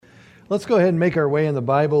Let's go ahead and make our way in the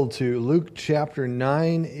Bible to Luke chapter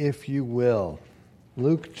 9, if you will.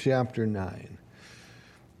 Luke chapter 9.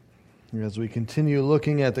 As we continue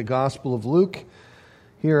looking at the Gospel of Luke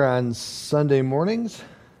here on Sunday mornings,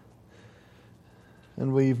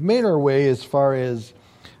 and we've made our way as far as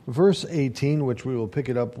verse 18, which we will pick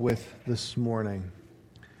it up with this morning.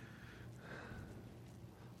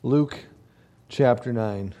 Luke chapter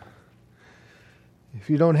 9. If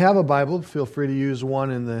you don't have a Bible, feel free to use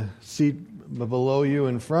one in the seat below you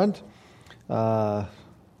in front.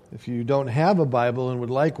 If you don't have a Bible and would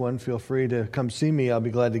like one, feel free to come see me. I'll be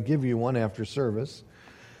glad to give you one after service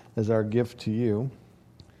as our gift to you.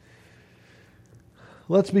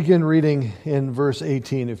 Let's begin reading in verse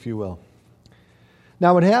 18, if you will.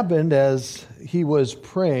 Now it happened as he was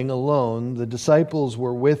praying alone, the disciples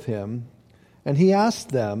were with him, and he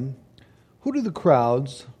asked them, "Who do the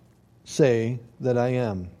crowds say that I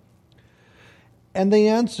am?" And they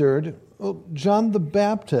answered, "John the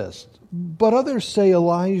Baptist, but others say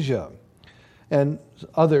Elijah, and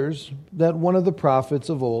others that one of the prophets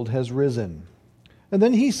of old has risen." And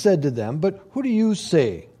then he said to them, "But who do you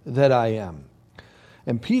say that I am?"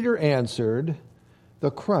 And Peter answered,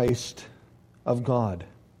 "The Christ of God."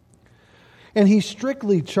 And he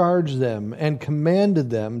strictly charged them and commanded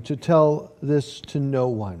them to tell this to no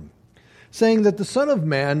one, saying that the Son of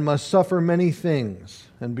Man must suffer many things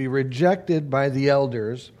and be rejected by the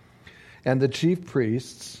elders and the chief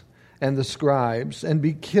priests and the scribes and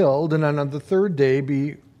be killed and on the third day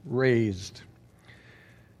be raised.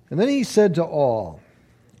 And then he said to all,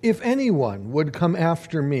 "If anyone would come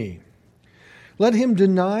after me, let him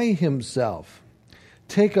deny himself,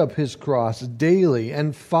 take up his cross daily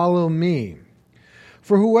and follow me.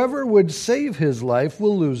 For whoever would save his life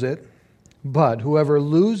will lose it, but whoever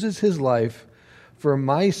loses his life for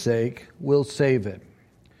my sake will save it.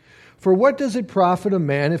 For what does it profit a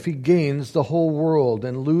man if he gains the whole world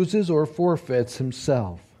and loses or forfeits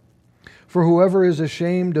himself? For whoever is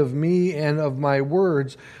ashamed of me and of my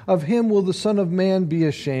words, of him will the Son of Man be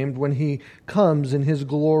ashamed when he comes in his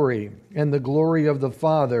glory and the glory of the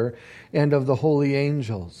Father and of the holy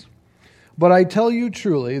angels. But I tell you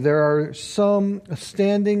truly, there are some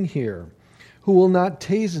standing here who will not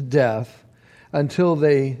taste death until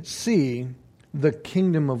they see the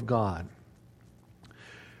kingdom of God."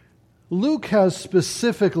 Luke has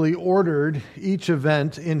specifically ordered each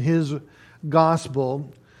event in his gospel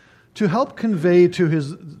to help convey to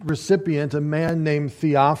his recipient, a man named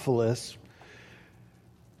Theophilus,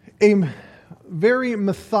 a very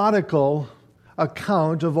methodical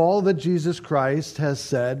account of all that Jesus Christ has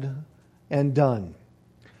said and done.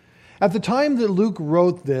 At the time that Luke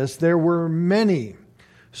wrote this, there were many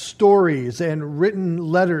stories and written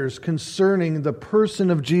letters concerning the person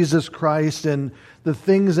of Jesus Christ and the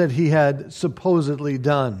things that he had supposedly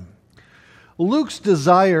done. Luke's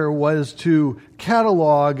desire was to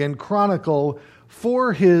catalog and chronicle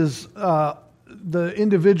for the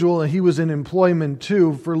individual he was in employment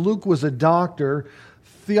to. For Luke was a doctor.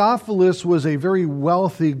 Theophilus was a very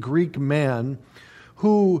wealthy Greek man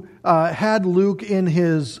who had Luke in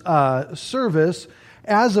his service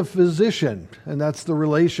as a physician, and that's the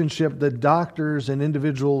relationship that doctors and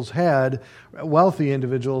individuals had, wealthy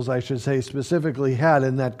individuals, I should say, specifically had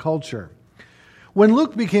in that culture. When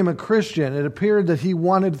Luke became a Christian, it appeared that he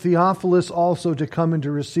wanted Theophilus also to come and to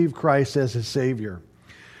receive Christ as his Savior.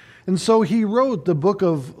 And so he wrote the book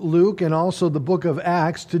of Luke and also the book of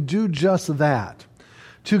Acts to do just that,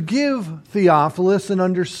 to give Theophilus an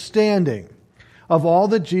understanding of all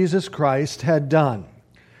that Jesus Christ had done,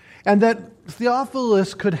 and that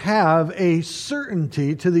Theophilus could have a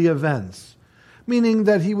certainty to the events, meaning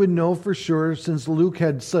that he would know for sure, since Luke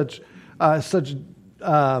had such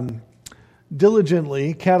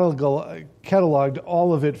diligently cataloged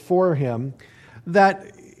all of it for him,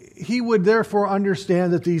 that he would therefore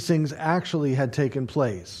understand that these things actually had taken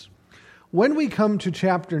place. When we come to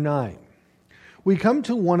chapter 9, we come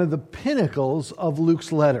to one of the pinnacles of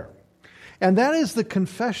Luke's letter. And that is the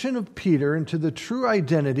confession of Peter into the true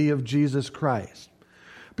identity of Jesus Christ.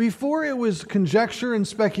 Before it was conjecture and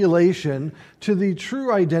speculation to the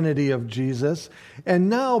true identity of Jesus, and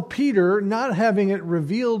now Peter, not having it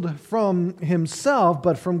revealed from himself,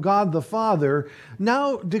 but from God the Father,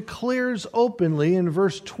 now declares openly in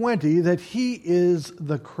verse 20 that he is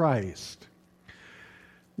the Christ.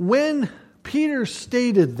 When Peter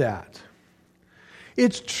stated that,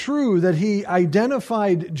 it's true that he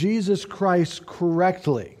identified Jesus Christ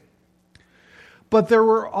correctly, but there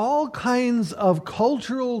were all kinds of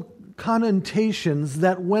cultural connotations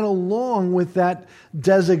that went along with that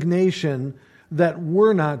designation that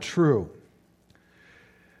were not true.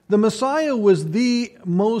 The Messiah was the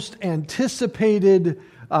most anticipated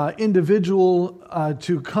individual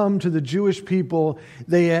to come to the Jewish people.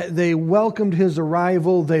 They welcomed his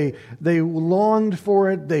arrival. They longed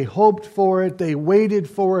for it. They hoped for it. They waited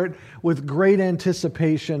for it with great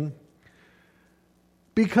anticipation.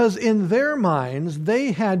 Because in their minds,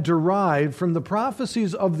 they had derived from the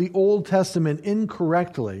prophecies of the Old Testament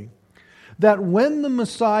incorrectly that when the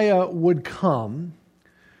Messiah would come,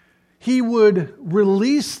 he would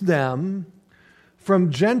release them from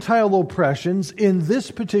Gentile oppressions, in this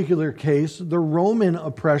particular case, the Roman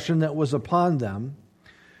oppression that was upon them.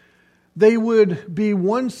 They would be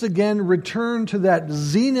once again returned to that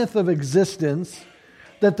zenith of existence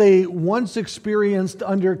that they once experienced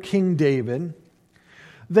under King David.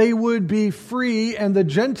 They would be free, and the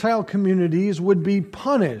Gentile communities would be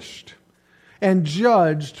punished and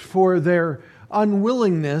judged for their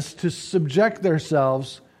unwillingness to subject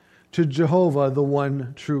themselves to Jehovah, the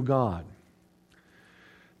one true God.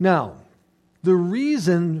 Now, the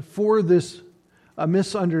reason for this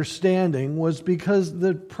misunderstanding was because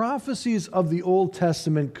the prophecies of the Old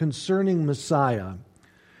Testament concerning Messiah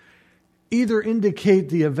either indicate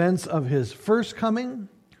the events of his first coming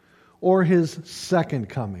or his second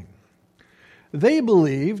coming. They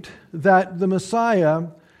believed that the Messiah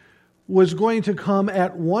was going to come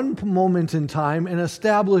at one moment in time and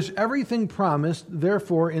establish everything promised,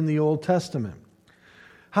 therefore, in the Old Testament.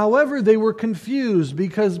 However, they were confused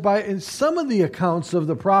because by some of the accounts of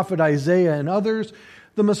the prophet Isaiah and others,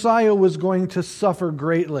 the Messiah was going to suffer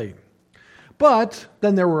greatly. But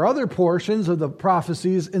then there were other portions of the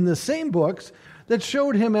prophecies in the same books that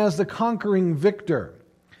showed him as the conquering victor,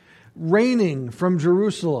 reigning from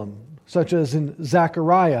Jerusalem, such as in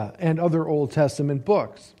Zechariah and other Old Testament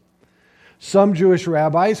books. Some Jewish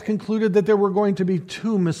rabbis concluded that there were going to be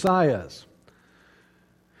two Messiahs.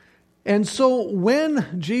 And so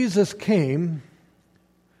when Jesus came,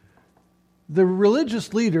 the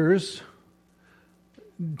religious leaders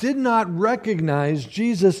did not recognize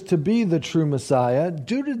Jesus to be the true Messiah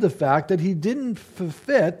due to the fact that he didn't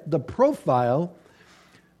fit the profile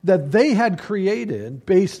that they had created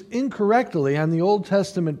based incorrectly on the Old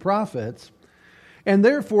Testament prophets, and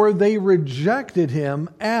therefore they rejected him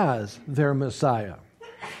as their Messiah.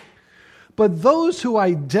 But those who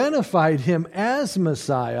identified him as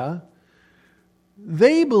Messiah,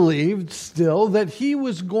 they believed still that he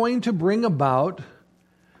was going to bring about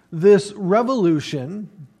this revolution,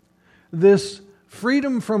 this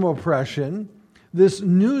freedom from oppression, this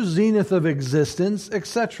new zenith of existence,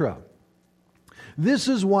 etc. This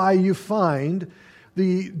is why you find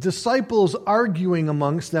the disciples arguing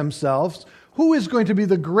amongst themselves, who is going to be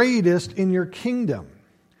the greatest in your kingdom?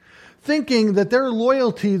 Thinking that their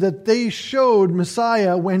loyalty that they showed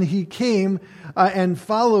Messiah when he came and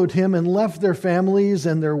followed him and left their families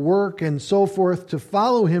and their work and so forth to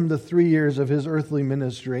follow him the 3 years of his earthly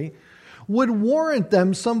ministry would warrant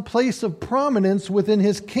them some place of prominence within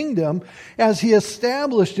his kingdom as he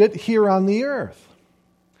established it here on the earth.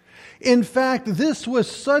 In fact, this was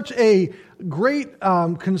such a great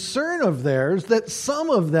concern of theirs that some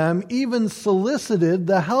of them even solicited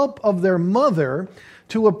the help of their mother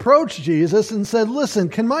to approach Jesus and said, "Listen,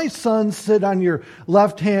 can my son sit on your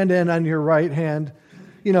left hand and on your right hand?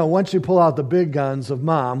 You know, once you pull out the big guns of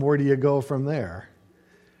mom, where do you go from there?"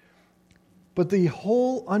 But the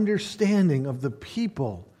whole understanding of the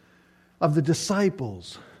people, of the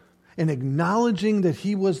disciples, and acknowledging that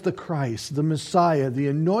he was the Christ, the Messiah, the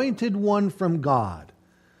anointed one from God,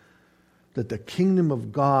 that the kingdom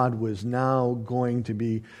of God was now going to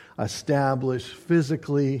be established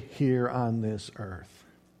physically here on this earth.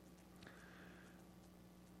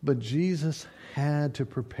 But Jesus had to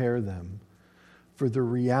prepare them for the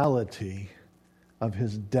reality of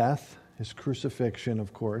his death, his crucifixion,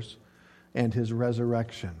 of course, and his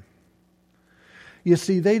resurrection. You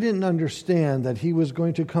see, they didn't understand that he was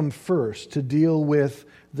going to come first to deal with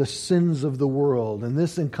the sins of the world, and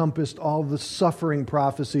this encompassed all the suffering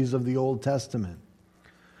prophecies of the Old Testament.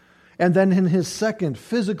 And then in his second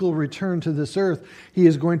physical return to this earth, he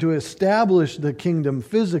is going to establish the kingdom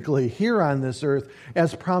physically here on this earth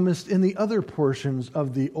as promised in the other portions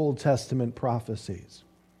of the Old Testament prophecies.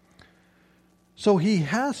 So he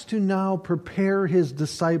has to now prepare his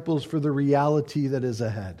disciples for the reality that is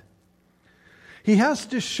ahead. He has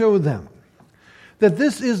to show them that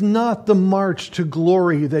this is not the march to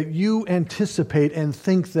glory that you anticipate and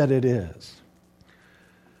think that it is.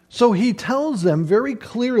 So he tells them very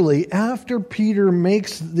clearly, after Peter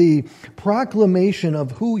makes the proclamation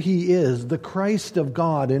of who he is, the Christ of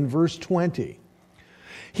God, in verse 20,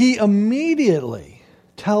 he immediately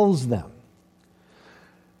tells them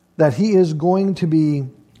that he is going to be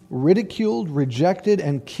ridiculed, rejected,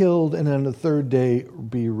 and killed, and on the third day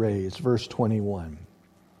be raised. Verse 21.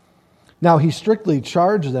 Now he strictly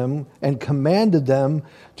charged them and commanded them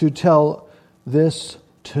to tell this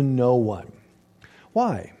to no one.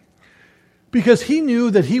 Why? Because he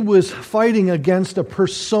knew that he was fighting against a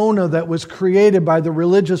persona that was created by the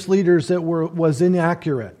religious leaders that was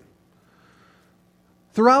inaccurate.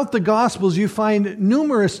 Throughout the Gospels, you find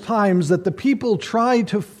numerous times that the people tried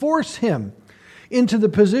to force him into the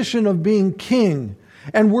position of being king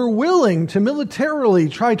and were willing to militarily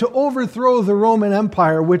try to overthrow the Roman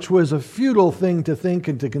Empire, which was a futile thing to think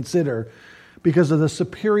and to consider because of the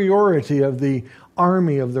superiority of the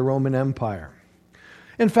army of the Roman Empire.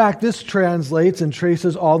 In fact, this translates and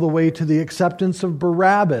traces all the way to the acceptance of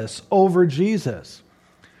Barabbas over Jesus,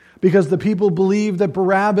 because the people believed that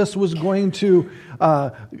Barabbas was going to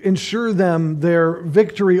ensure them their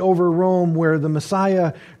victory over Rome, where the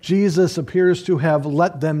Messiah, Jesus, appears to have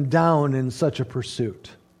let them down in such a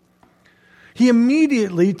pursuit. He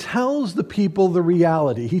immediately tells the people the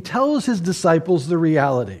reality. He tells his disciples the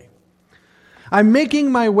reality. I'm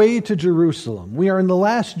making my way to Jerusalem. We are in the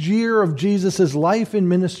last year of Jesus' life and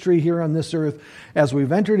ministry here on this earth as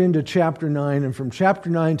we've entered into chapter 9. And from chapter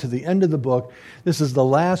 9 to the end of the book, this is the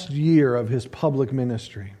last year of his public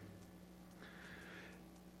ministry.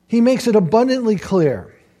 He makes it abundantly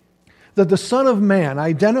clear that the Son of Man,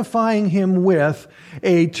 identifying him with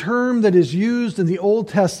a term that is used in the Old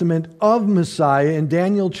Testament of Messiah in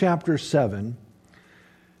Daniel chapter 7,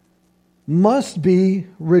 must be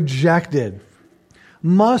rejected,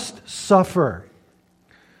 must suffer,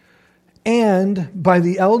 and by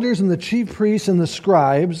the elders and the chief priests and the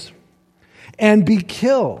scribes, and be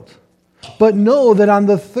killed, but know that on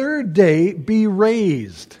the third day be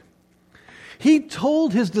raised. He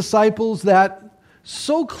told his disciples that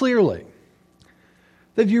so clearly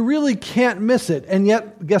that you really can't miss it, and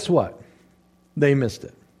yet, guess what? They missed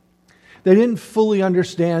it. They didn't fully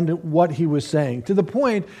understand what he was saying, to the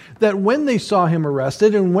point that when they saw him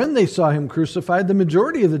arrested and when they saw him crucified, the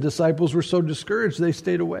majority of the disciples were so discouraged they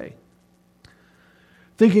stayed away,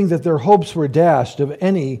 thinking that their hopes were dashed of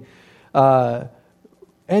any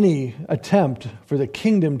attempt for the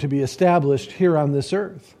kingdom to be established here on this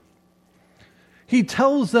earth. He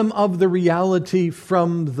tells them of the reality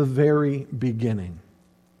from the very beginning.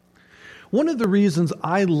 One of the reasons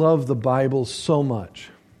I love the Bible so much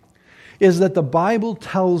is that the Bible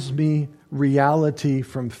tells me reality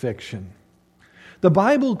from fiction. The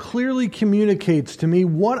Bible clearly communicates to me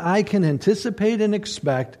what I can anticipate and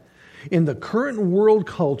expect in the current world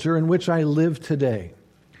culture in which I live today.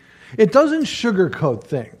 It doesn't sugarcoat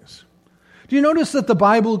things. Do you notice that the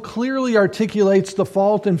Bible clearly articulates the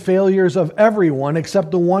fault and failures of everyone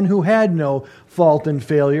except the one who had no fault and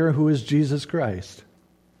failure, who is Jesus Christ?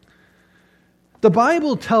 The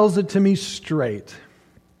Bible tells it to me straight.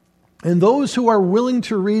 And those who are willing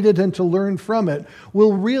to read it and to learn from it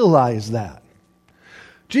will realize that.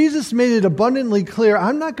 Jesus made it abundantly clear,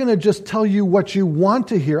 I'm not going to just tell you what you want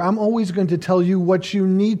to hear. I'm always going to tell you what you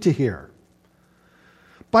need to hear.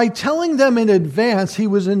 By telling them in advance, he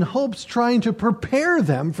was in hopes trying to prepare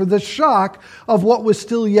them for the shock of what was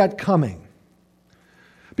still yet coming.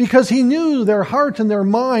 Because he knew their heart and their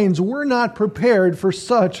minds were not prepared for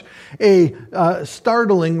such a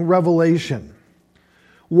startling revelation.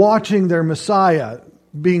 Watching their Messiah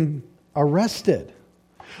being arrested,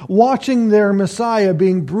 watching their Messiah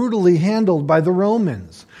being brutally handled by the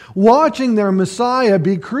Romans, watching their Messiah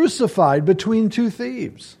be crucified between two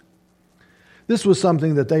thieves. This was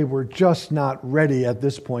something that they were just not ready at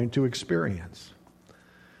this point to experience.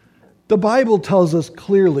 The Bible tells us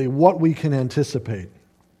clearly what we can anticipate.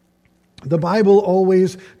 The Bible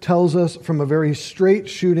always tells us from a very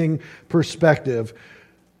straight-shooting perspective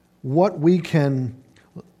what we can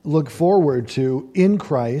look forward to in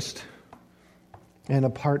Christ and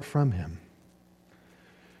apart from him.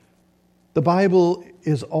 The Bible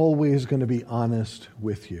is always going to be honest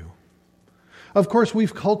with you. Of course,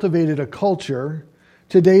 we've cultivated a culture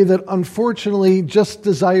today that unfortunately just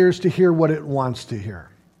desires to hear what it wants to hear.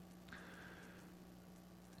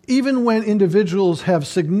 Even when individuals have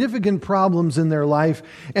significant problems in their life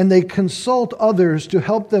and they consult others to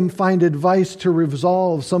help them find advice to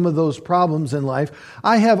resolve some of those problems in life,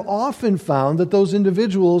 I have often found that those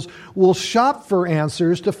individuals will shop for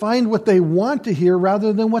answers to find what they want to hear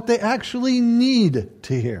rather than what they actually need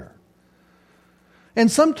to hear.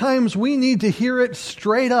 And sometimes we need to hear it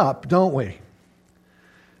straight up, don't we?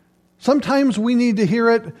 Sometimes we need to hear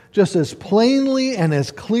it just as plainly and as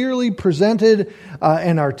clearly presented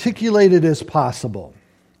and articulated as possible.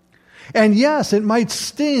 And yes, it might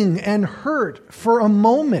sting and hurt for a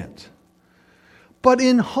moment. but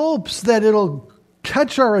in hopes that it'll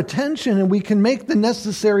catch our attention and we can make the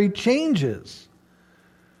necessary changes.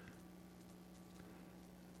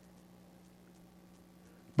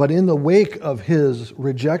 But in the wake of his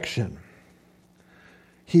rejection,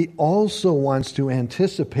 he also wants to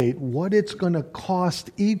anticipate what it's going to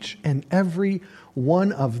cost each and every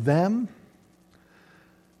one of them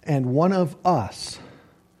and one of us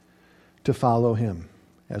to follow him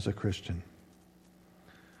as a Christian.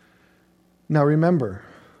 Now remember,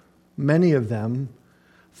 many of them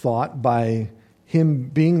thought by him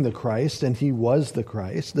being the Christ, and he was the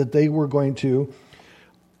Christ, that they were going to,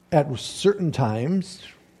 at certain times,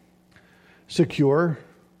 secure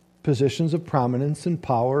positions of prominence and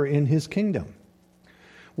power in his kingdom,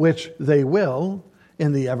 which they will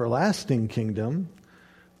in the everlasting kingdom,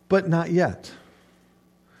 but not yet.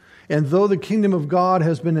 And though the kingdom of God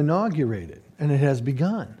has been inaugurated and it has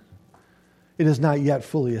begun, it is not yet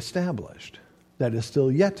fully established. That is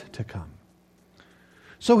still yet to come.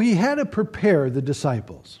 So he had to prepare the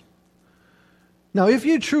disciples. Now, if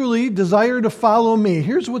you truly desire to follow me,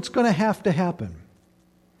 here's what's going to happen.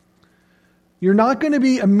 You're not going to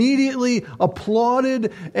be immediately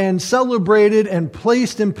applauded and celebrated and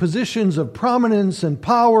placed in positions of prominence and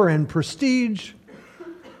power and prestige.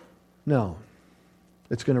 No.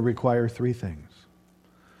 It's going to require three things.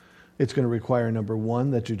 It's going to require, number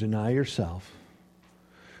one, that you deny yourself.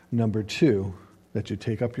 Number two, that you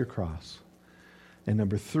take up your cross. And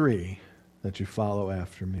number three, that you follow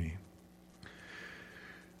after me.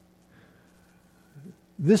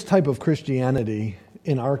 This type of Christianity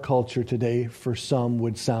in our culture today, for some,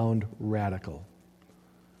 would sound radical.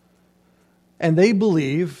 And they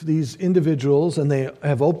believe, these individuals, and they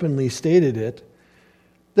have openly stated it,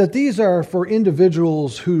 that these are for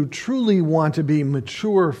individuals who truly want to be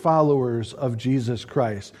mature followers of Jesus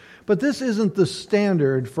Christ. But this isn't the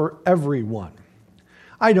standard for everyone.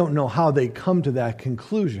 I don't know how they come to that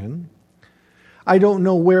conclusion. I don't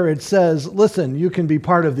know where it says, listen, you can be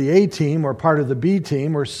part of the A team or part of the B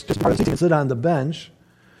team or sit on the bench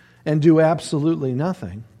and do absolutely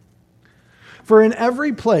nothing. For in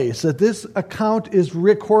every place that this account is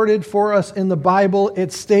recorded for us in the Bible,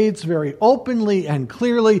 it states very openly and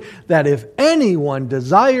clearly that if anyone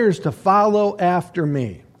desires to follow after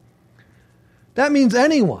me, that means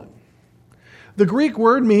anyone. The Greek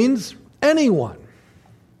word means anyone.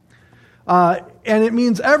 And it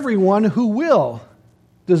means everyone who will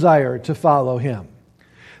desire to follow him.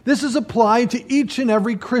 This is applied to each and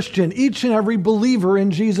every Christian, each and every believer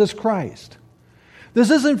in Jesus Christ. This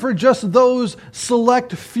isn't for just those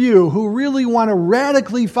select few who really want to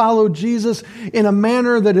radically follow Jesus in a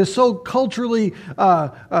manner that is so culturally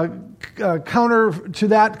counter to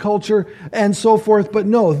that culture and so forth. But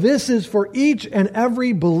no, this is for each and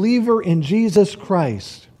every believer in Jesus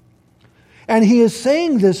Christ. And he is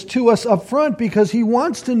saying this to us up front because he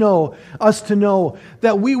wants us to know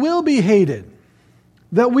that we will be hated,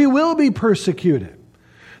 that we will be persecuted,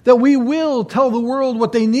 that we will tell the world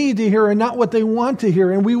what they need to hear and not what they want to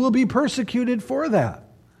hear, and we will be persecuted for that.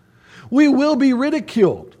 We will be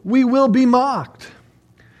ridiculed. We will be mocked.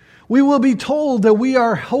 We will be told that we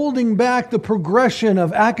are holding back the progression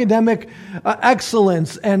of academic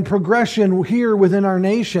excellence and progression here within our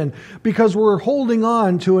nation because we're holding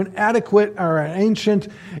on to an adequate or an ancient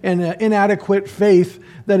and inadequate faith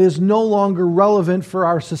that is no longer relevant for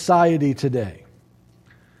our society today.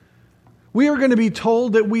 We are going to be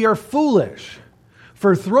told that we are foolish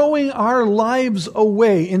for throwing our lives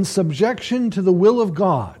away in subjection to the will of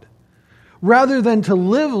God, rather than to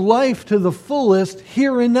live life to the fullest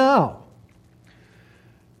here and now.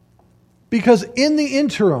 Because in the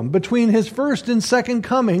interim, between his first and second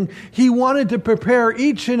coming, he wanted to prepare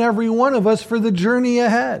each and every one of us for the journey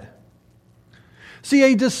ahead. See,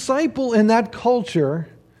 a disciple in that culture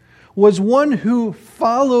was one who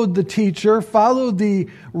followed the teacher, followed the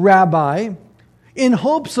rabbi, in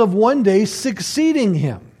hopes of one day succeeding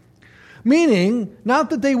him. Meaning, not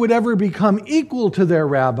that they would ever become equal to their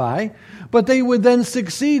rabbi, but they would then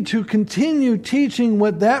succeed to continue teaching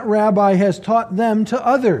what that rabbi has taught them to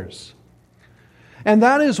others. And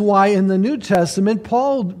that is why in the New Testament,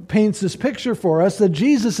 Paul paints this picture for us that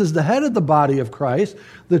Jesus is the head of the body of Christ,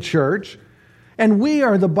 the church, and we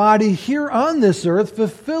are the body here on this earth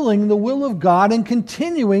fulfilling the will of God and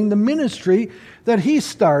continuing the ministry that he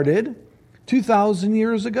started 2,000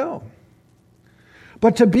 years ago.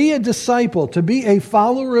 But to be a disciple, to be a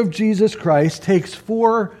follower of Jesus Christ, takes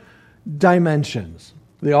 4 dimensions.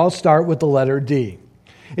 They all start with the letter D.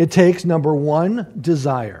 It takes, number 1,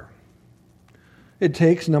 desire. It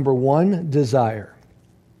takes, number 1, desire.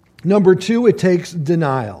 Number 2, it takes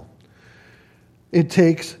denial. It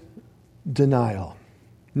takes denial.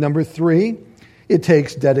 Number 3, it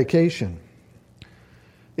takes dedication.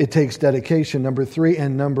 It takes dedication, number 3.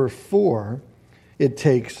 And number 4, it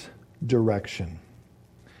takes direction.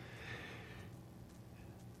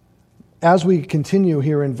 As we continue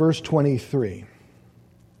here in verse 23,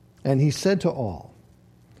 and he said to all,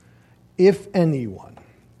 if anyone,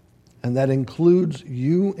 and that includes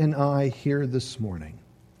you and I here this morning,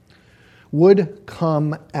 would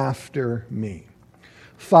come after me,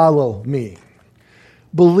 follow me,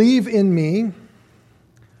 believe in me,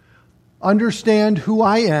 understand who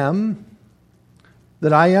I am,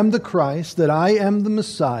 that I am the Christ, that I am the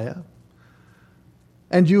Messiah,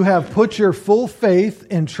 and you have put your full faith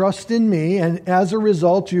and trust in me, and as a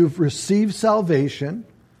result you've received salvation,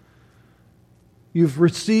 you've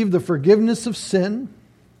received the forgiveness of sin,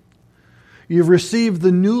 you've received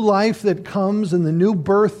the new life that comes and the new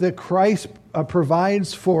birth that Christ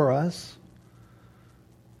provides for us,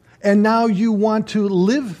 and now you want to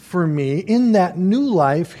live for me in that new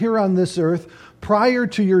life here on this earth prior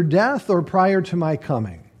to your death or prior to my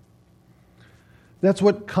coming. That's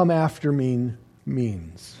what come after me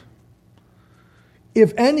means.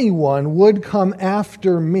 If anyone would come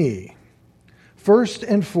after me, first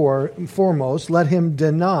and foremost, let him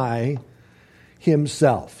deny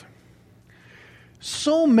himself.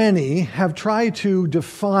 So many have tried to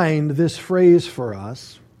define this phrase for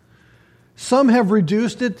us. Some have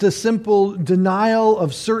reduced it to simple denial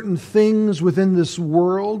of certain things within this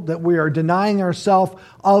world, that we are denying ourselves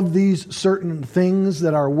of these certain things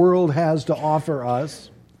that our world has to offer us.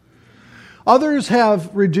 Others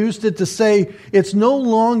have reduced it to say it's no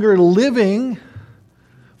longer living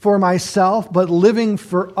for myself, but living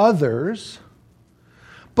for others.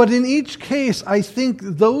 But in each case, I think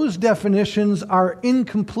those definitions are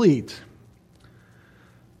incomplete.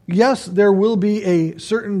 Yes, there will be a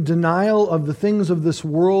certain denial of the things of this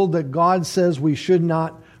world that God says we should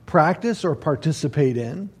not practice or participate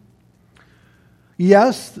in.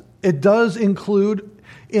 Yes, it does include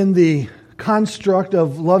in the construct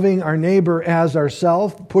of loving our neighbor as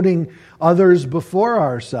ourselves, putting others before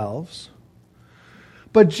ourselves.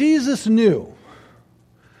 But Jesus knew,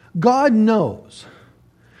 God knows,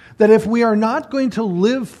 that if we are not going to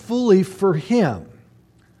live fully for Him,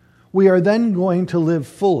 we are then going to live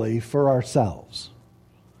fully for ourselves.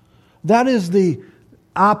 That is the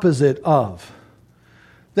opposite of.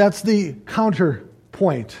 That's the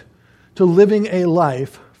counterpoint to living a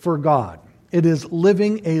life for God. It is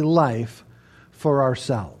living a life for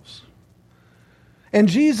ourselves. And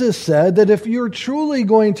Jesus said that if you're truly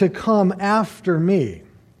going to come after me,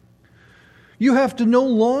 you have to no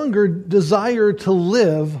longer desire to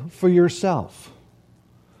live for yourself,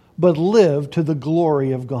 but live to the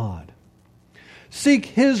glory of God. Seek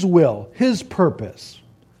His will, His purpose,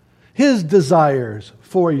 His desires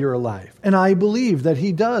for your life. And I believe that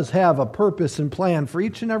He does have a purpose and plan for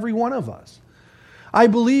each and every one of us. I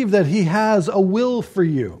believe that He has a will for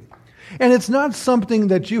you. And it's not something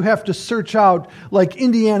that you have to search out like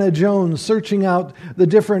Indiana Jones searching out the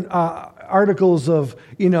different articles of,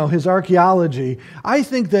 his archaeology. I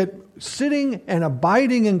think that sitting and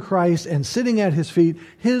abiding in Christ and sitting at His feet,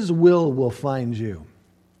 His will find you.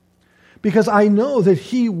 Because I know that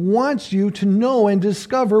He wants you to know and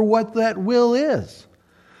discover what that will is.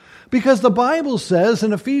 Because the Bible says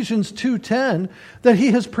in Ephesians 2:10 that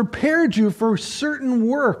He has prepared you for certain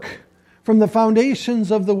work from the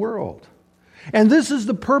foundations of the world. And this is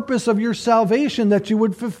the purpose of your salvation, that you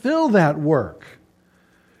would fulfill that work.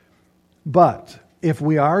 But if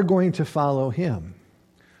we are going to follow Him,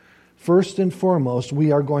 first and foremost,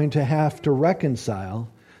 we are going to have to reconcile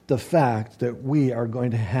the fact that we are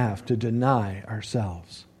going to have to deny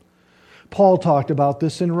ourselves. Paul talked about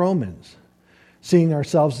this in Romans, seeing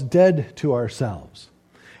ourselves dead to ourselves,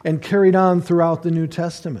 and carried on throughout the New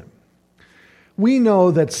Testament. We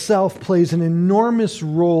know that self plays an enormous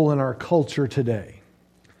role in our culture today.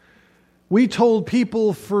 We told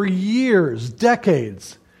people for years,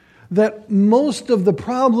 decades, that most of the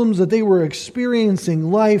problems that they were experiencing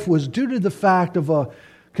in life was due to the fact of a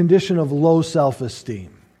condition of low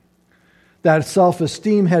self-esteem. That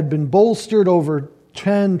self-esteem had been bolstered over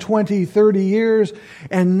 10, 20, 30 years,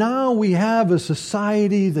 and now we have a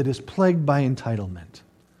society that is plagued by entitlement.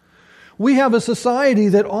 We have a society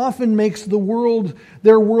that often makes their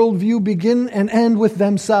worldview begin and end with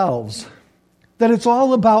themselves. That it's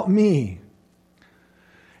all about me.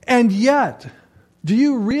 And yet, do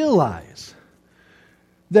you realize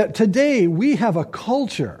that today we have a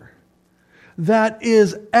culture that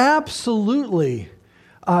is absolutely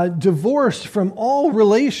divorced from all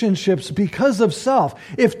relationships because of self.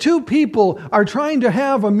 If two people are trying to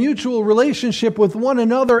have a mutual relationship with one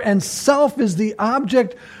another and self is the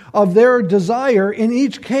object of their desire, in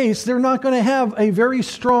each case, they're not going to have a very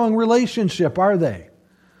strong relationship, are they?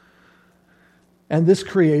 And this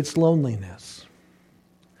creates loneliness.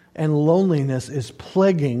 And loneliness is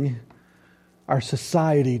plaguing our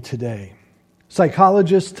society today.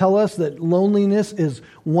 Psychologists tell us that loneliness is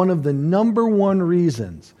one of the number one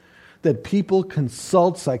reasons that people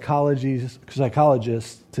consult psychologists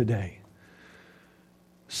today.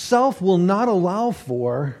 Self will not allow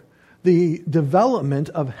for the development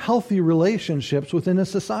of healthy relationships within a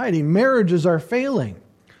society. Marriages are failing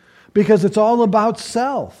because it's all about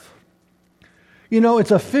self.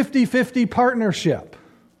 It's a 50-50 partnership.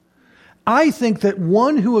 I think that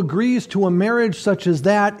one who agrees to a marriage such as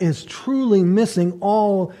that is truly missing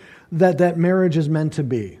all that marriage is meant to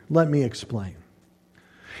be. Let me explain.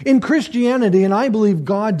 In Christianity, and I believe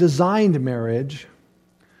God designed marriage,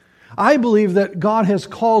 I believe that God has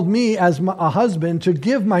called me as a husband to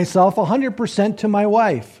give myself 100% to my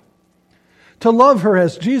wife, to love her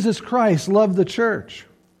as Jesus Christ loved the church.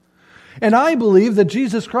 And I believe that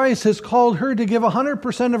Jesus Christ has called her to give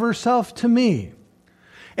 100% of herself to me.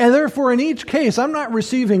 And therefore, in each case, I'm not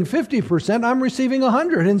receiving 50%, I'm receiving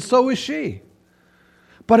 100%, and so is she.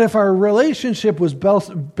 But if our relationship was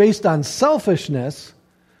based on selfishness,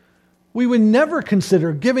 we would never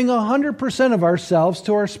consider giving 100% of ourselves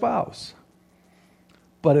to our spouse.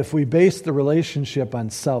 But if we base the relationship on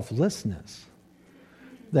selflessness,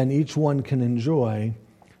 then each one can enjoy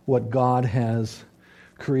what God has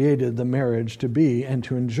created the marriage to be and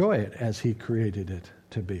to enjoy it as He created it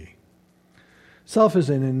to be. Self is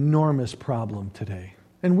an enormous problem today,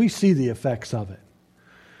 and we see the effects of it.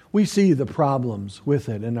 We see the problems with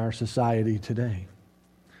it in our society today.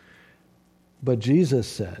 But Jesus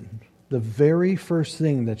said, the very first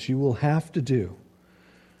thing that you will have to do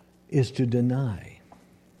is to deny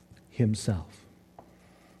Himself,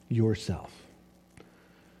 yourself.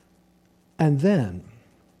 And then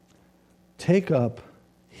take up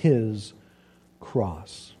His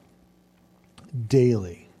cross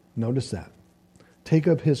daily. Notice that. Take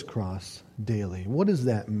up His cross daily. What does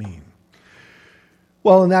that mean?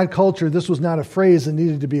 Well, in that culture, this was not a phrase that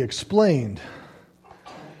needed to be explained.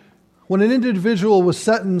 When an individual was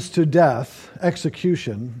sentenced to death,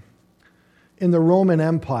 execution, in the Roman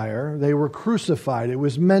Empire, they were crucified. It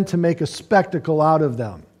was meant to make a spectacle out of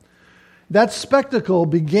them. That spectacle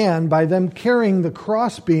began by them carrying the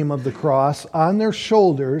crossbeam of the cross on their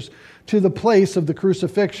shoulders to the place of the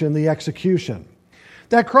crucifixion, the execution.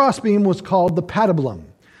 That crossbeam was called the patibulum.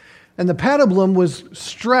 And the patibulum was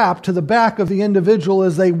strapped to the back of the individual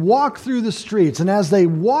as they walked through the streets. And as they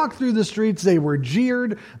walked through the streets, they were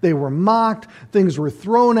jeered, they were mocked, things were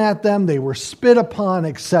thrown at them, they were spit upon,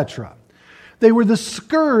 etc. They were the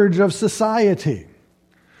scourge of society.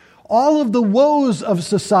 All of the woes of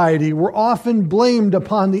society were often blamed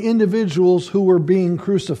upon the individuals who were being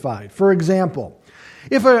crucified. For example,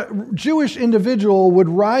 if a Jewish individual would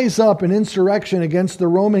rise up in insurrection against the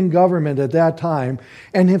Roman government at that time,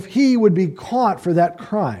 and if he would be caught for that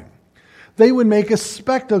crime, they would make a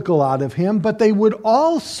spectacle out of him, but they would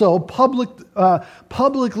also publicly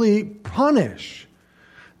punish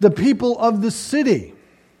the people of the city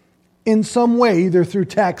in some way, either through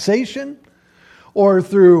taxation or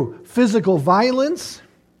through physical violence,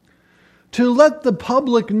 to let the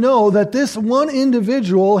public know that this one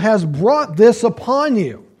individual has brought this upon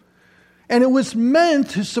you. And it was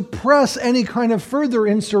meant to suppress any kind of further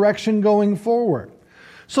insurrection going forward.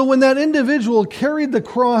 So when that individual carried the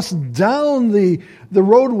cross down the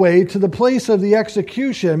roadway to the place of the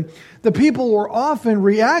execution, the people were often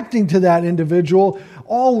reacting to that individual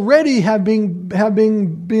already having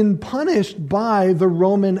been punished by the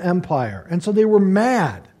Roman Empire. And so they were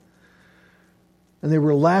mad. And they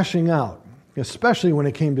were lashing out, especially when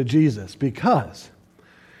it came to Jesus, because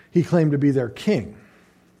He claimed to be their king.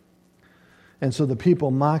 And so the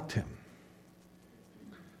people mocked Him.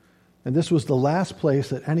 And this was the last place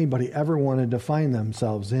that anybody ever wanted to find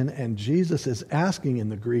themselves in. And Jesus is asking in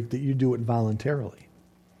the Greek that you do it voluntarily.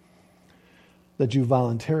 That you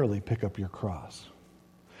voluntarily pick up your cross.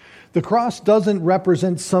 The cross doesn't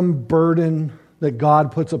represent some burden that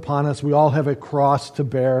God puts upon us. We all have a cross to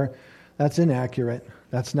bear. That's inaccurate.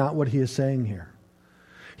 That's not what He is saying here.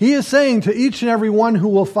 He is saying to each and every one who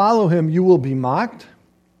will follow Him, you will be mocked.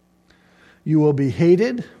 You will be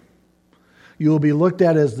hated. You will be looked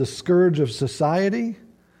at as the scourge of society.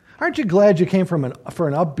 Aren't you glad you came for an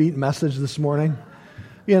upbeat message this morning?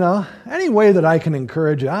 You know, any way that I can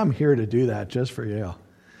encourage you, I'm here to do that just for you.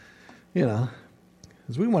 You know,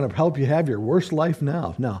 because we want to help you have your worst life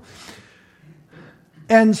now. No.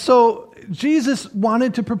 And so Jesus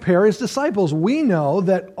wanted to prepare his disciples. We know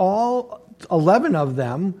that all 11 of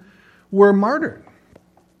them were martyred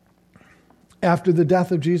after the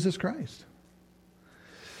death of Jesus Christ.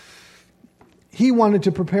 He wanted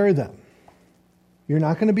to prepare them. You're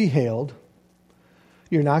not going to be hailed.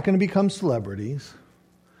 You're not going to become celebrities.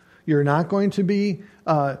 You're not going to be,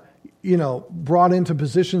 brought into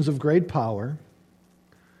positions of great power.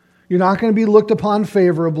 You're not going to be looked upon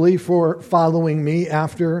favorably for following me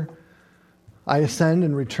after I ascend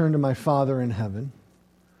and return to my Father in heaven.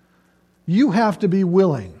 You have to be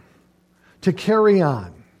willing to carry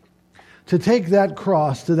on, to take that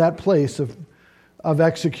cross to that place of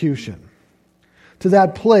execution, to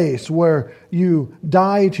that place where you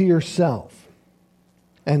die to yourself,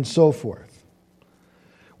 and so forth,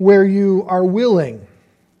 where you are willing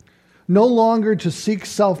no longer to seek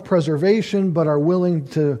self-preservation, but are willing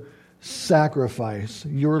to sacrifice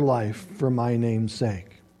your life for my name's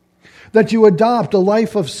sake. That you adopt a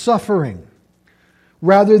life of suffering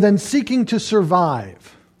rather than seeking to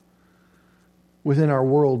survive within our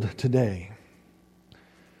world today.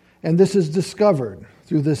 And this is discovered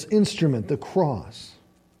through this instrument, the cross.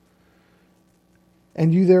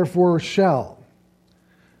 And you therefore shall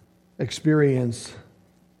experience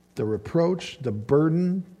the reproach, the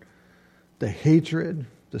burden, the hatred,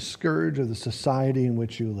 the scourge of the society in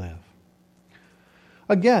which you live.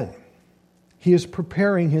 Again, he is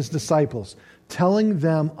preparing his disciples, telling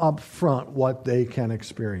them up front what they can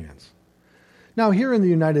experience. Now, here in the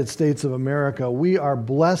United States of America, we are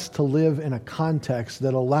blessed to live in a context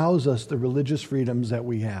that allows us the religious freedoms that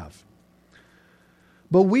we have.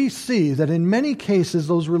 But we see that in many cases,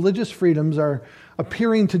 those religious freedoms are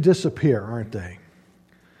appearing to disappear, aren't they?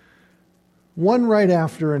 One right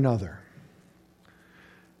after another.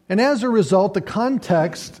 And as a result, the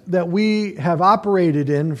context that we have operated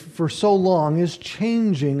in for so long is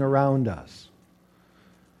changing around us.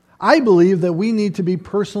 I believe that we need to be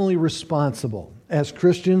personally responsible as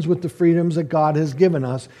Christians with the freedoms that God has given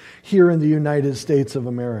us here in the United States of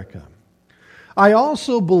America. I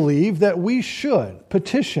also believe that we should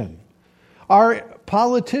petition our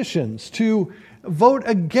politicians to vote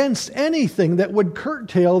against anything that would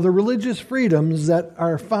curtail the religious freedoms that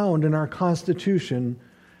are found in our Constitution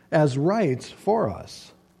as rights for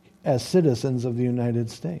us as citizens of the United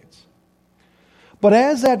States. But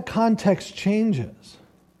as that context changes,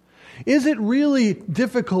 is it really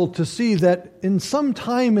difficult to see that in some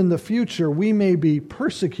time in the future we may be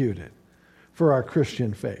persecuted for our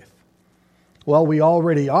Christian faith? Well, we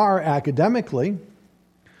already are academically.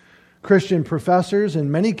 Christian professors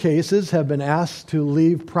in many cases have been asked to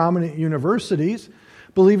leave prominent universities,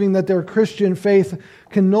 believing that their Christian faith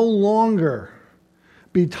can no longer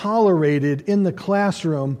be tolerated in the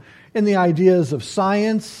classroom in the ideas of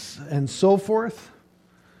science and so forth,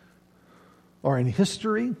 or in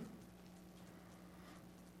history.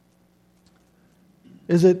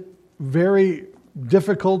 Is it very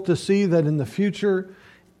difficult to see that in the future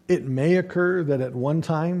it may occur that at one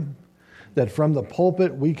time that from the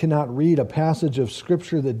pulpit we cannot read a passage of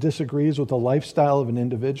Scripture that disagrees with the lifestyle of an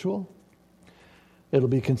individual? It'll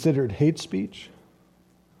be considered hate speech.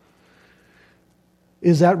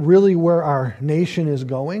 Is that really where our nation is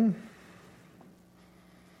going?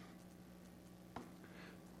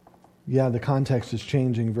 Yeah, the context is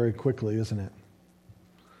changing very quickly, isn't it?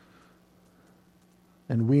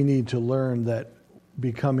 And we need to learn that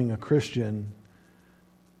becoming a Christian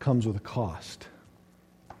comes with a cost.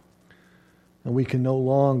 And we can no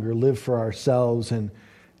longer live for ourselves and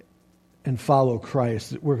follow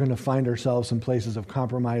Christ. We're going to find ourselves in places of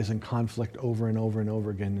compromise and conflict over and over and over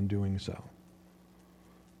again in doing so.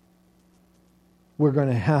 We're going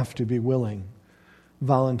to have to be willing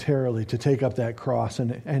voluntarily to take up that cross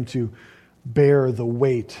and to bear the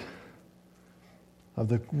weight of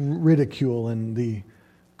the ridicule and the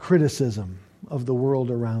criticism of the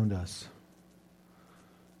world around us.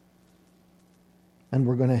 And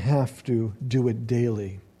we're going to have to do it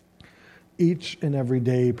daily, each and every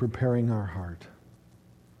day preparing our heart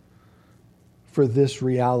for this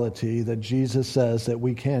reality that Jesus says that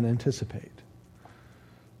we can anticipate.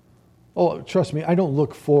 Oh, trust me, I don't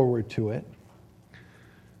look forward to it.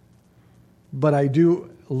 But I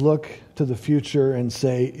do look to the future and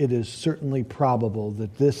say it is certainly probable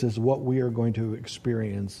that this is what we are going to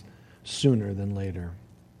experience sooner than later.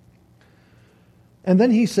 And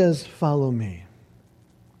then he says, follow me.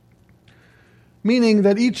 Meaning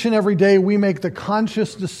that each and every day we make the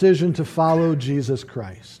conscious decision to follow Jesus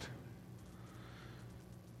Christ.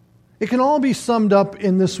 It can all be summed up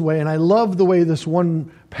in this way, and I love the way this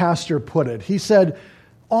one pastor put it. He said,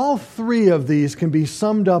 All three of these can be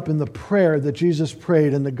summed up in the prayer that Jesus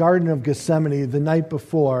prayed in the Garden of Gethsemane the night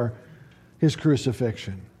before his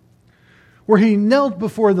crucifixion, where he knelt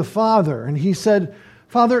before the Father and he said,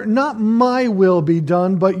 "Father, not my will be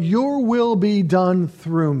done, but your will be done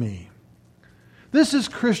through me." This is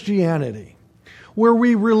Christianity, where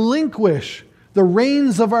we relinquish the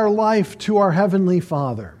reins of our life to our Heavenly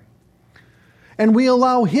Father, and we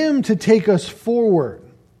allow Him to take us forward.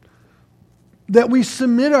 That we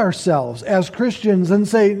submit ourselves as Christians and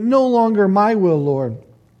say, "No longer my will, Lord,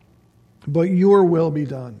 but your will be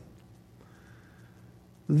done."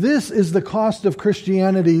 This is the cost of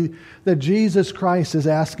Christianity that Jesus Christ is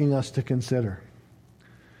asking us to consider.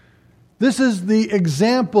 This is the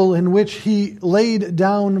example in which He laid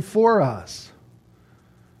down for us.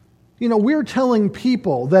 We're telling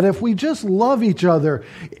people that if we just love each other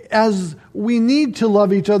as we need to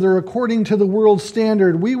love each other according to the world's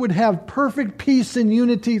standard, we would have perfect peace and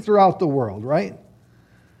unity throughout the world, right?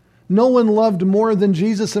 No one loved more than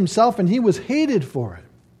Jesus Himself, and He was hated for it.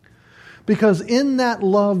 Because in that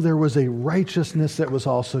love, there was a righteousness that was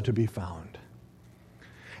also to be found.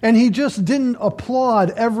 And He just didn't applaud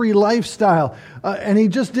every lifestyle, and He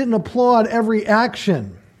just didn't applaud every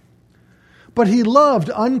action. But He loved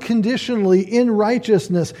unconditionally in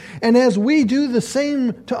righteousness. And as we do the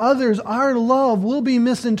same to others, our love will be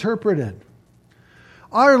misinterpreted.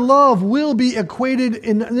 Our love will be equated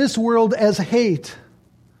in this world as hate.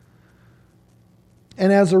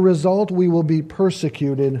 And as a result, we will be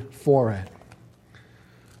persecuted for it.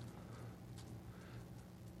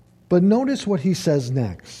 But notice what He says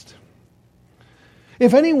next.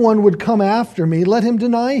 "If anyone would come after me, let him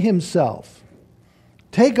deny himself.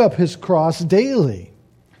 Take up his cross daily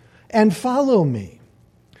and follow me.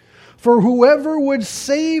 For whoever would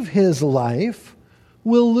save his life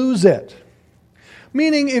will lose it."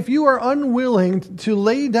 Meaning, if you are unwilling to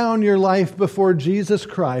lay down your life before Jesus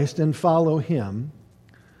Christ and follow Him,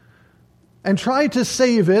 and try to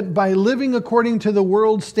save it by living according to the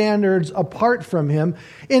world's standards apart from Him,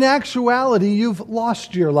 in actuality, you've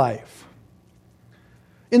lost your life.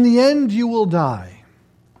 In the end, you will die.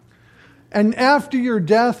 And after your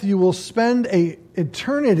death, you will spend an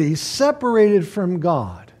eternity separated from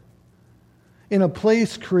God in a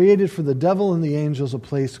place created for the devil and the angels, a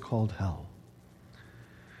place called hell.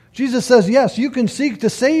 Jesus says, yes, you can seek to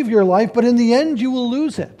save your life, but in the end, you will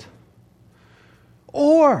lose it.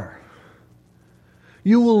 Or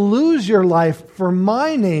you will lose your life for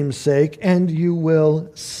my name's sake, and you will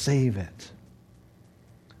save it.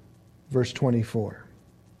 Verse 24.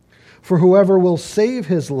 "For whoever will save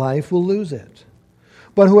his life will lose it.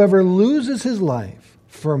 But whoever loses his life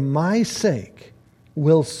for my sake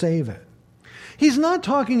will save it." He's not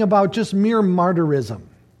talking about just mere martyrism.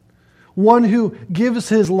 One who gives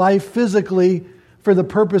his life physically for the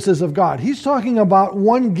purposes of God. He's talking about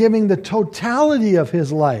one giving the totality of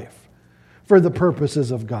his life for the purposes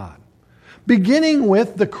of God. Beginning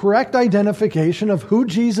with the correct identification of who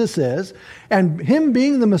Jesus is and Him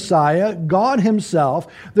being the Messiah, God Himself.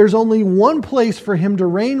 There's only one place for Him to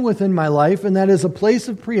reign within my life, and that is a place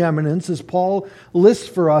of preeminence, as Paul lists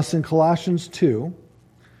for us in Colossians 2,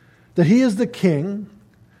 that He is the King.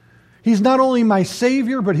 He's not only my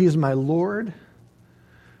Savior, but He is my Lord.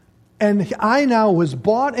 And I now was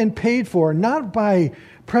bought and paid for, not by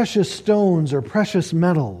precious stones or precious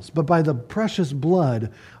metals, but by the precious blood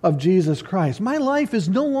of Jesus Christ. My life is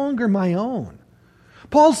no longer my own.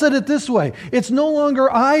 Paul said it this way, "It's no longer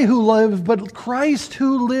I who live, but Christ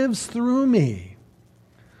who lives through me."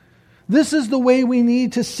 This is the way we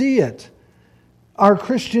need to see it, our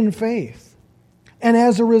Christian faith. And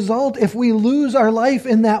as a result, if we lose our life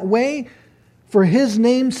in that way, for His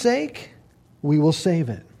name's sake, we will save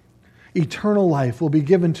it. Eternal life will be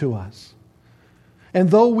given to us. And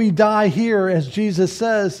though we die here, as Jesus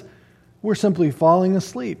says, we're simply falling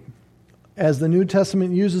asleep. As the New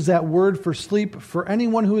Testament uses that word for sleep, for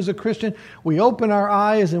anyone who is a Christian, we open our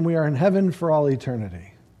eyes and we are in heaven for all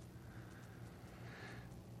eternity.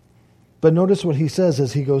 But notice what he says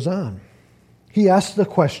as he goes on. He asks the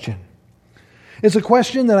question. It's a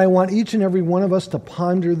question that I want each and every one of us to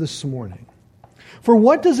ponder this morning. For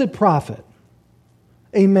what does it profit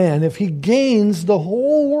a man if he gains the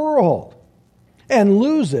whole world and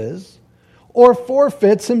loses or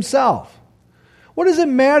forfeits himself? What does it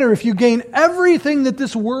matter if you gain everything that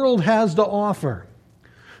this world has to offer?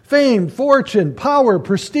 Fame, fortune, power,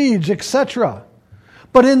 prestige, etc.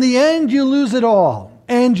 But in the end, you lose it all,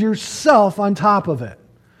 and yourself on top of it.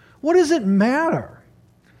 What does it matter?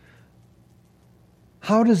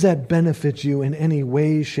 How does that benefit you in any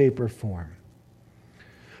way, shape, or form?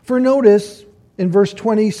 For notice in verse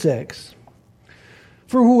 26,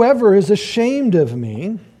 For whoever is ashamed of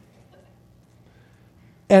me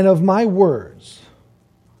and of my words,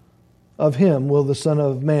 of him will the Son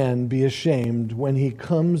of Man be ashamed when he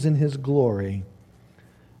comes in his glory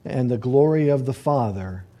and the glory of the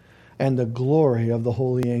Father and the glory of the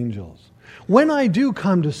holy angels. When I do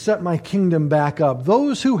come to set my kingdom back up,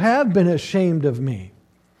 those who have been ashamed of me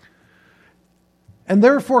and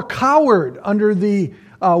therefore cowered under the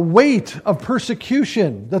weight of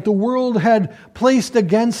persecution that the world had placed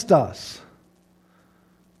against us,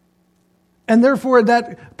 and therefore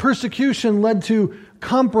that persecution led to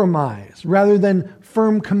compromise rather than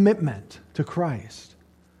firm commitment to Christ.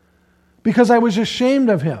 Because I was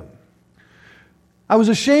ashamed of him. I was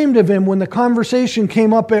ashamed of him when the conversation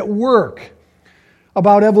came up at work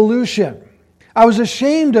about evolution. I was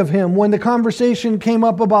ashamed of him when the conversation came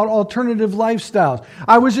up about alternative lifestyles.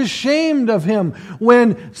 I was ashamed of him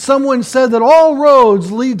when someone said that all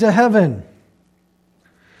roads lead to heaven.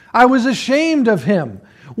 I was ashamed of him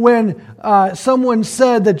when someone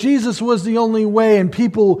said that Jesus was the only way, and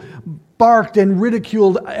people barked and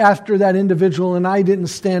ridiculed after that individual, and I didn't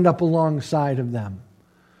stand up alongside of them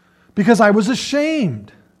because I was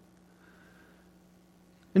ashamed.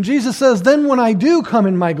 And Jesus says, then when I do come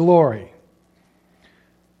in my glory,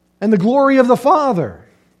 and the glory of the Father,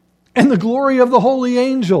 and the glory of the holy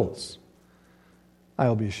angels, I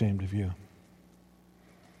will be ashamed of you.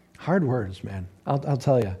 Hard words, man. I'll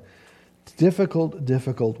tell you.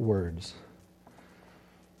 Difficult words.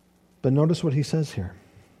 But notice what he says here.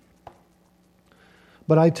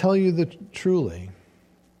 But I tell you that truly,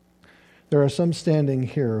 there are some standing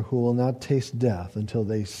here who will not taste death until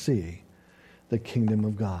they see the kingdom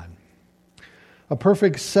of God. A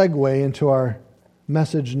perfect segue into our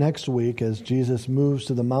message next week as Jesus moves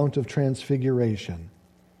to the Mount of Transfiguration.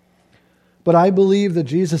 But I believe that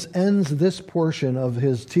Jesus ends this portion of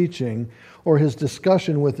his teaching or his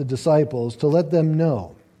discussion with the disciples to let them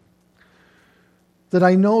know that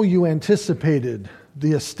I know you anticipated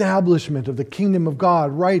the establishment of the kingdom of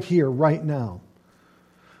God right here, right now.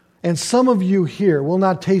 And some of you here will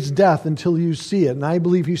not taste death until you see it. And I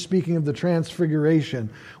believe he's speaking of the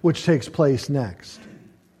transfiguration, which takes place next.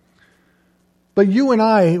 But you and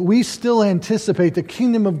I, we still anticipate the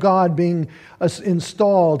kingdom of God being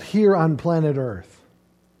installed here on planet Earth.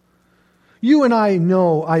 You and I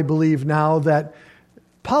know, I believe now, that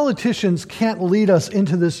politicians can't lead us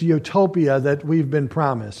into this utopia that we've been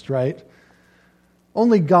promised, right?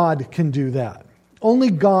 Only God can do that. Only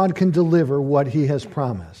God can deliver what he has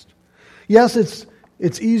promised. Yes,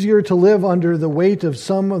 it's easier to live under the weight of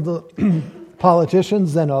some of the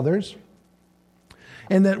politicians than others,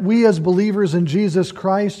 and that we as believers in Jesus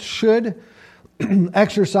Christ should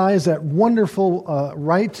exercise that wonderful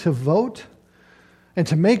right to vote and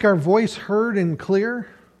to make our voice heard and clear.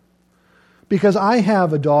 Because I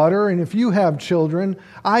have a daughter, and if you have children,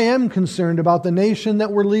 I am concerned about the nation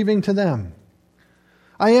that we're leaving to them.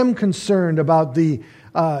 I am concerned about the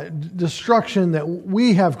destruction that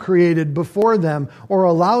we have created before them or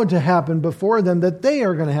allowed to happen before them that they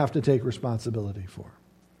are going to have to take responsibility for.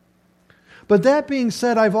 But that being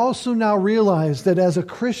said, I've also now realized that as a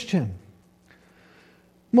Christian,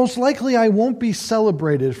 most likely I won't be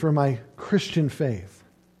celebrated for my Christian faith.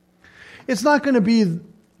 It's not going to be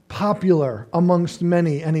popular amongst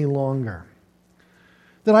many any longer.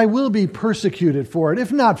 That I will be persecuted for it,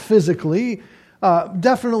 if not physically,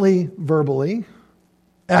 definitely verbally,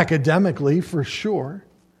 academically for sure,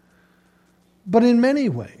 but in many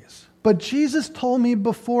ways. But Jesus told me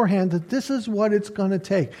beforehand that this is what it's going to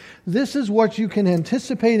take. This is what you can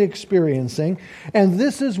anticipate experiencing, and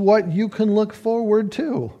this is what you can look forward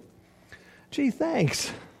to. Gee,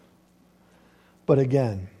 thanks. But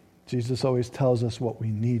again, Jesus always tells us what we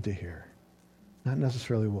need to hear, not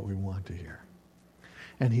necessarily what we want to hear.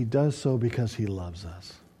 And he does so because he loves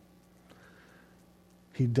us.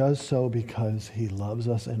 He does so because he loves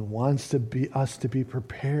us and wants us to be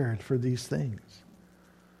prepared for these things.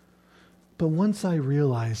 But once I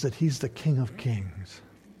realize that he's the King of Kings,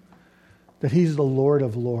 that he's the Lord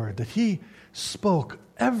of Lords, that he spoke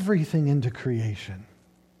everything into creation.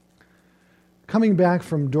 Coming back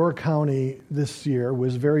from Door County this year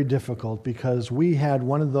was very difficult because we had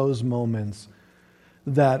one of those moments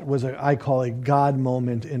that was, I call a God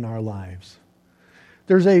moment in our lives.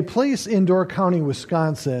 There's a place in Door County,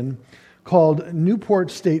 Wisconsin called Newport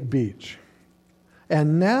State Beach.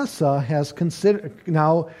 And NASA has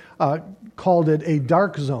called it a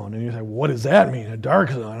dark zone. And you say, what does that mean, a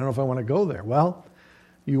dark zone? I don't know if I want to go there. Well,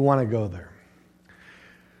 you want to go there.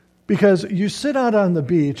 Because you sit out on the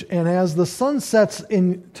beach, and as the sun sets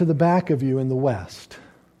into the back of you in the west,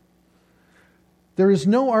 there is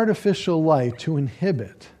no artificial light to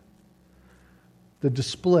inhibit the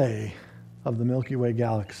display of the Milky Way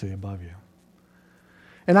galaxy above you.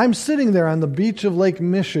 And I'm sitting there on the beach of Lake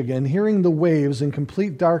Michigan, hearing the waves in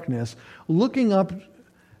complete darkness, looking up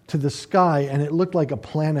to the sky, and it looked like a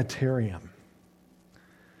planetarium.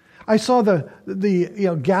 I saw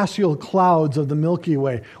the gaseous clouds of the Milky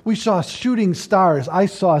Way. We saw shooting stars. I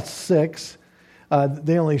saw 6.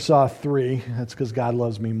 They only saw 3. That's because God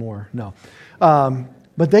loves me more. No.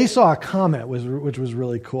 But they saw a comet, which was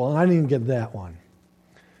really cool, and I didn't even get that one.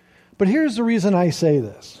 But here's the reason I say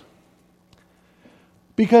this.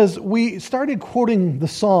 Because we started quoting the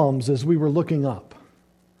Psalms as we were looking up,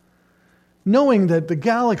 knowing that the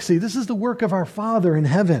galaxy, this is the work of our Father in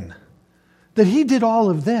heaven, that He did all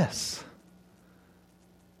of this,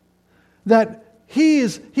 that He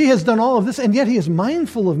has done all of this, and yet He is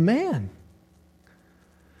mindful of man.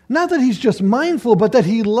 Not that He's just mindful, but that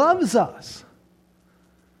He loves us.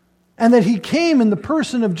 And that He came in the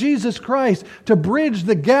person of Jesus Christ to bridge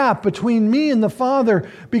the gap between me and the Father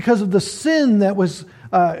because of the sin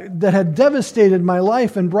that had devastated my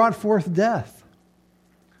life and brought forth death.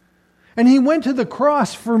 And He went to the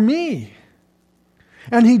cross for me.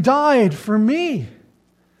 And He died for me.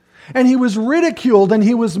 And He was ridiculed and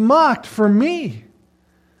He was mocked for me.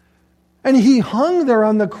 And He hung there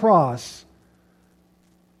on the cross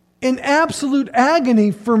in absolute agony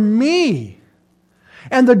for me.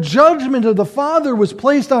 And the judgment of the Father was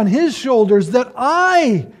placed on His shoulders that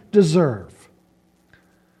I deserve.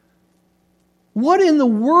 What in the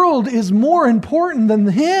world is more important than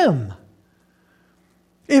Him?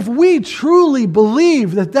 If we truly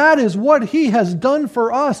believe that that is what He has done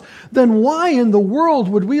for us, then why in the world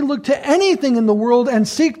would we look to anything in the world and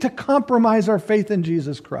seek to compromise our faith in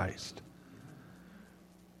Jesus Christ?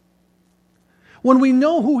 When we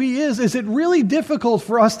know who He is it really difficult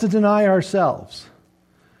for us to deny ourselves,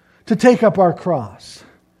 to take up our cross,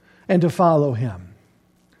 and to follow Him?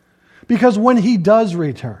 Because when He does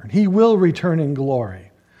return, He will return in glory.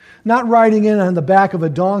 Not riding in on the back of a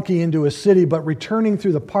donkey into a city, but returning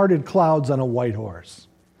through the parted clouds on a white horse.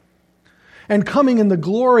 And coming in the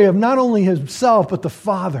glory of not only Himself, but the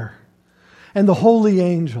Father and the holy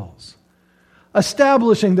angels.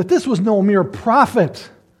 Establishing that this was no mere prophet,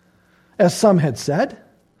 as some had said.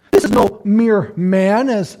 This is no mere man,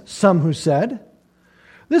 as some who said.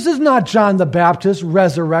 This is not John the Baptist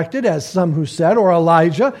resurrected, as some who said, or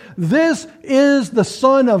Elijah. This is the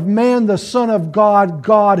Son of Man, the Son of God,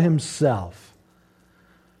 God Himself.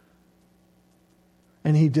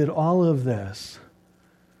 And He did all of this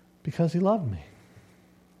because He loved me.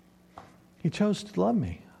 He chose to love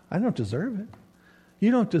me. I don't deserve it.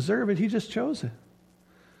 You don't deserve it. He just chose it.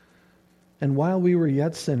 And while we were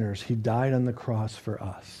yet sinners, He died on the cross for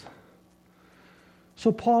us.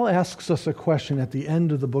 So Paul asks us a question at the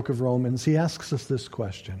end of the book of Romans. He asks us this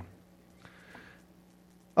question,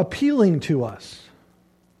 appealing to us,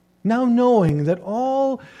 now knowing that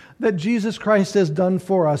all that Jesus Christ has done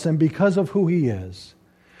for us and because of who He is.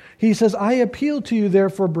 He says, I appeal to you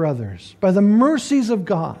therefore, brothers, by the mercies of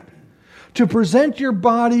God, to present your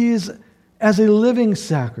bodies as a living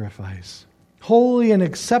sacrifice, holy and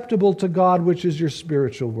acceptable to God, which is your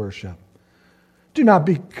spiritual worship. Do not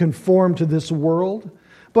be conformed to this world,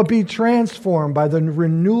 but be transformed by the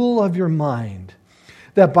renewal of your mind,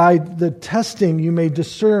 that by the testing you may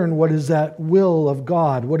discern what is that will of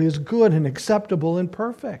God, what is good and acceptable and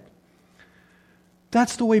perfect.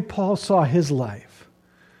 That's the way Paul saw his life,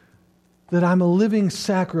 that I'm a living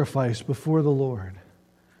sacrifice before the Lord,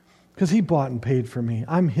 because He bought and paid for me.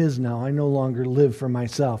 I'm His now. I no longer live for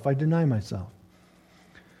myself. I deny myself.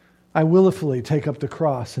 I willfully take up the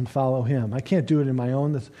cross and follow Him. I can't do it in my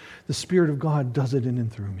own. The Spirit of God does it in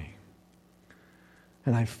and through me.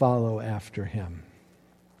 And I follow after Him.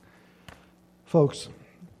 Folks,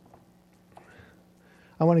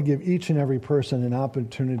 I want to give each and every person an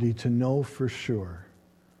opportunity to know for sure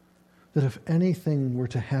that if anything were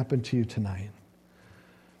to happen to you tonight,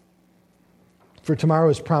 for tomorrow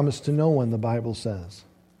is promised to no one, the Bible says.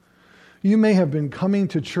 You may have been coming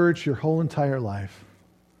to church your whole entire life.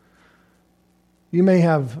 You may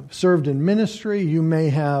have served in ministry. You may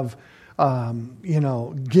have,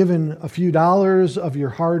 given a few dollars of your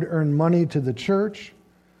hard-earned money to the church.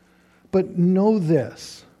 But know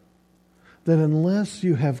this, that unless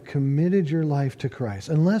you have committed your life to Christ,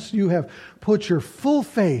 unless you have put your full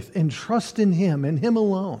faith and trust in Him and Him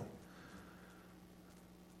alone,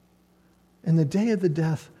 in the day of the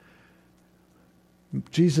death,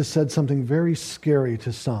 Jesus said something very scary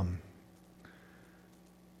to some.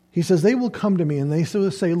 He says, they will come to me and they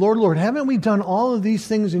will say, Lord, Lord, haven't we done all of these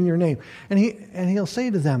things in your name? And He'll say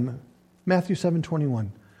to them, Matthew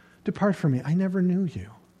 7:21. Depart from me, I never knew you.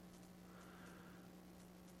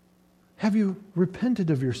 Have you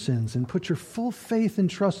repented of your sins and put your full faith and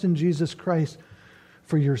trust in Jesus Christ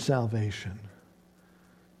for your salvation?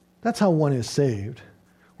 That's how one is saved.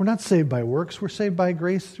 We're not saved by works, we're saved by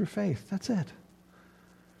grace through faith. That's it.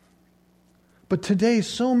 But today,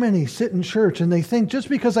 so many sit in church and they think just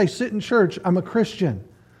because I sit in church, I'm a Christian.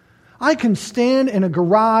 I can stand in a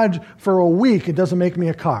garage for a week. It doesn't make me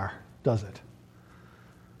a car, does it?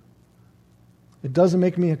 It doesn't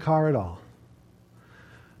make me a car at all.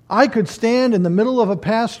 I could stand in the middle of a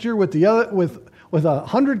pasture with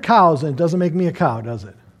 100 cows and it doesn't make me a cow, does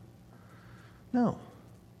it? No.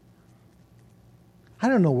 I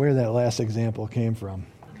don't know where that last example came from.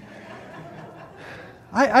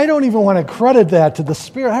 I don't even want to credit that to the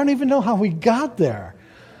Spirit. I don't even know how we got there.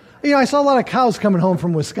 I saw a lot of cows coming home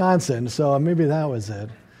from Wisconsin, so maybe that was it.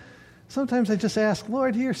 Sometimes I just ask,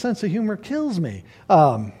 Lord, your sense of humor kills me.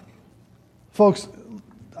 Folks,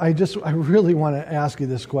 I really want to ask you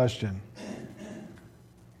this question,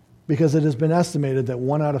 because it has been estimated that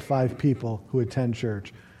 1 out of 5 people who attend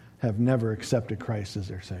church have never accepted Christ as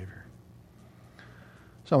their Savior.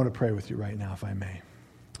 So I want to pray with you right now, if I may.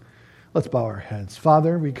 Let's bow our heads.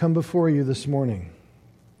 Father, we come before you this morning.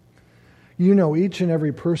 You know each and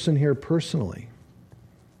every person here personally.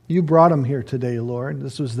 You brought them here today, Lord.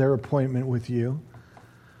 This was their appointment with you.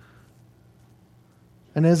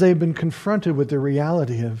 And as they've been confronted with the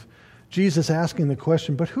reality of Jesus asking the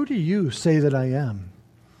question, but who do you say that I am?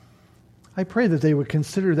 I pray that they would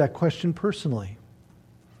consider that question personally.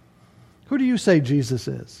 Who do you say Jesus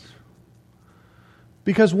is?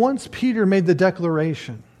 Because once Peter made the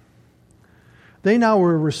declaration, they now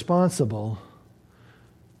were responsible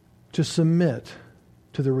to submit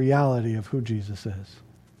to the reality of who Jesus is.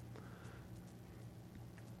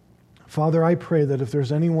 Father, I pray that if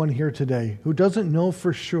there's anyone here today who doesn't know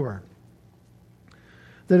for sure,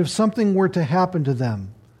 that if something were to happen to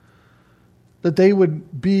them, that they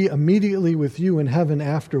would be immediately with you in heaven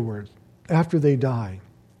afterwards, after they die.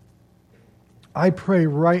 I pray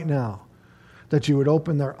right now that you would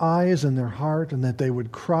open their eyes and their heart and that they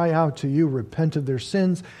would cry out to you, repent of their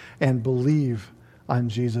sins, and believe on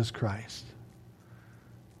Jesus Christ.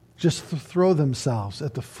 Just throw themselves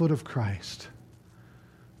at the foot of Christ,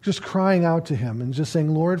 just crying out to him and just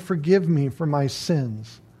saying, Lord, forgive me for my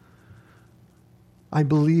sins. I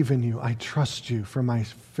believe in you. I trust you for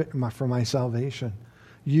my salvation.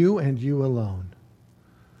 You and you alone.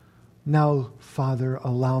 Now, Father,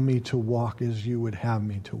 allow me to walk as you would have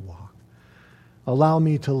me to walk. Allow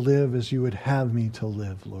me to live as you would have me to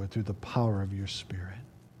live, Lord, through the power of your Spirit.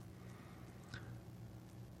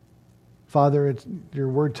 Father, your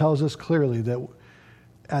word tells us clearly that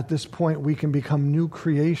at this point we can become new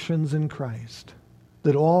creations in Christ,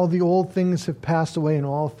 that all the old things have passed away and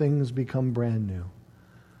all things become brand new.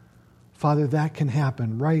 Father, that can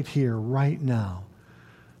happen right here, right now,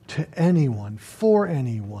 to anyone, for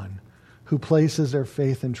anyone who places their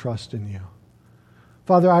faith and trust in you.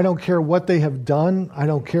 Father, I don't care what they have done. I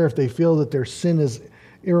don't care if they feel that their sin is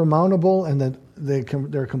irremountable and that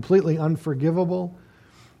they're completely unforgivable.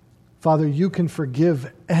 Father, you can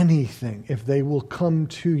forgive anything if they will come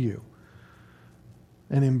to you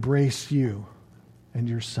and embrace you and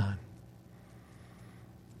your Son.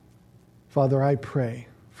 Father, I pray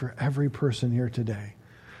for every person here today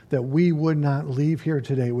that we would not leave here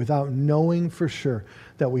today without knowing for sure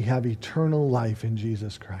that we have eternal life in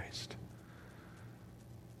Jesus Christ.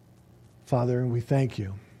 Father, we thank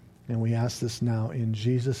you, and we ask this now in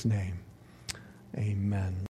Jesus' name. Amen.